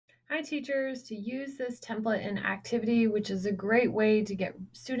Hi, teachers, to use this template in activity, which is a great way to get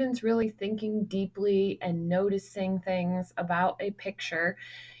students really thinking deeply and noticing things about a picture.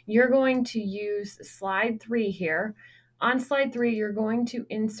 You're going to use slide 3 here. On slide 3, you're going to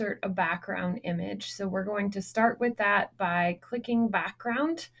insert a background image. So we're going to start with that by clicking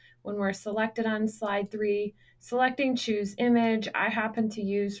background. When we're selected on slide 3, selecting choose image. I happen to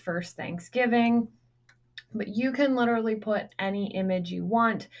use First Thanksgiving. But you can literally put any image you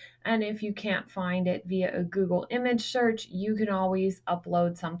want. And if you can't find it via a Google image search, you can always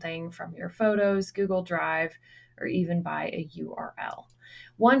upload something from your photos, Google Drive, or even by a URL.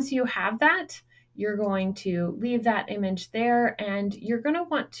 Once you have that, you're going to leave that image there and you're going to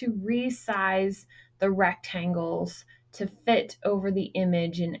want to resize the rectangles to fit over the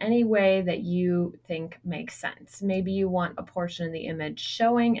image in any way that you think makes sense. Maybe you want a portion of the image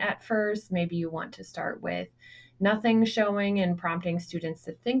showing at first. Maybe you want to start with nothing showing and prompting students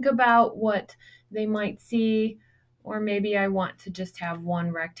to think about what they might see. Or maybe I want to just have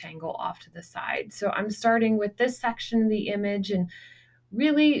one rectangle off to the side. So I'm starting with this section of the image and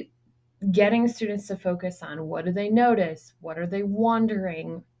really getting students to focus on what do they notice? What are they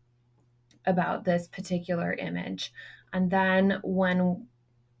wondering about this particular image? And then when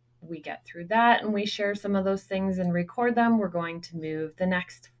we get through that and we share some of those things and record them, we're going to move the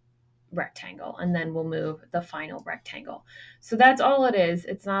next rectangle and then we'll move the final rectangle. So that's all it is.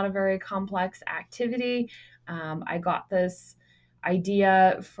 It's not a very complex activity. I got this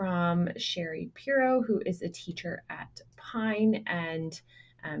idea from Sherry Piro, who is a teacher at Pine, and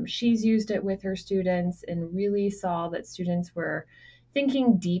she's used it with her students and really saw that students were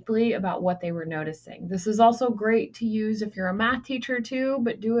thinking deeply about what they were noticing. This is also great to use if you're a math teacher too,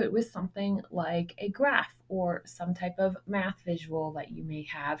 but do it with something like a graph or some type of math visual that you may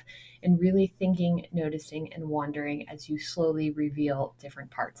have, and really thinking, noticing, and wondering as you slowly reveal different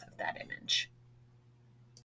parts of that image.